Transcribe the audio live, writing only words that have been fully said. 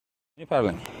Keep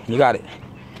pedaling. You got it.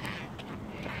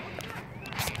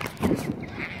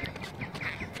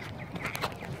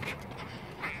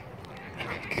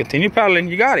 Continue pedaling.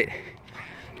 You got it.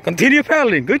 Continue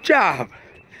pedaling. Good job.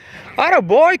 Atta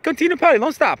boy. Continue pedaling.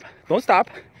 Don't stop. Don't stop.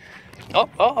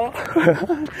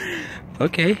 Oh.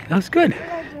 Okay, that's good.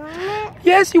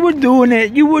 Yes, you were doing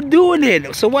it. You were doing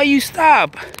it. So why you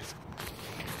stop?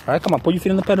 All right, come on. Put your feet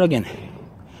on the pedal again.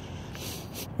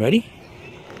 Ready?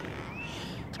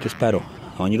 Just pedal.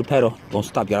 I want you to pedal. Don't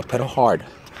stop. You gotta pedal hard.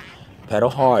 Pedal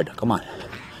hard. Come on.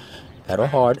 Pedal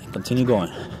hard and continue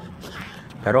going.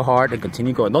 Pedal hard and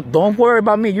continue going. Don't worry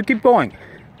about me. You keep going.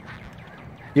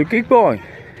 You keep going.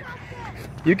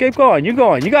 You keep going. You're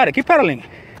going. You got it. Keep pedaling.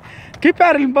 Keep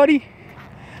pedaling, buddy.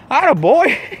 Atta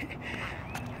boy.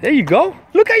 There you go.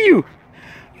 Look at you.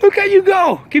 Look at you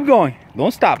go. Keep going.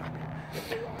 Don't stop.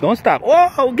 Don't stop.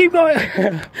 Whoa, keep going.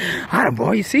 Atta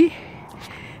boy, you see?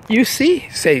 You see?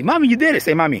 Say, Mommy, you did it.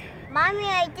 Say, Mommy. Mommy,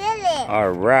 I did it. All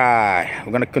right.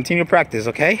 We're going to continue practice,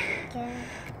 okay? Okay.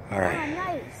 All right. Oh,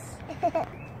 nice.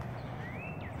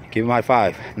 Give him a high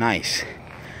five. Nice.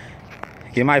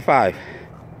 Give him a high five.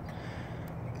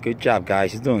 Good job,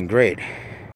 guys. You're doing great.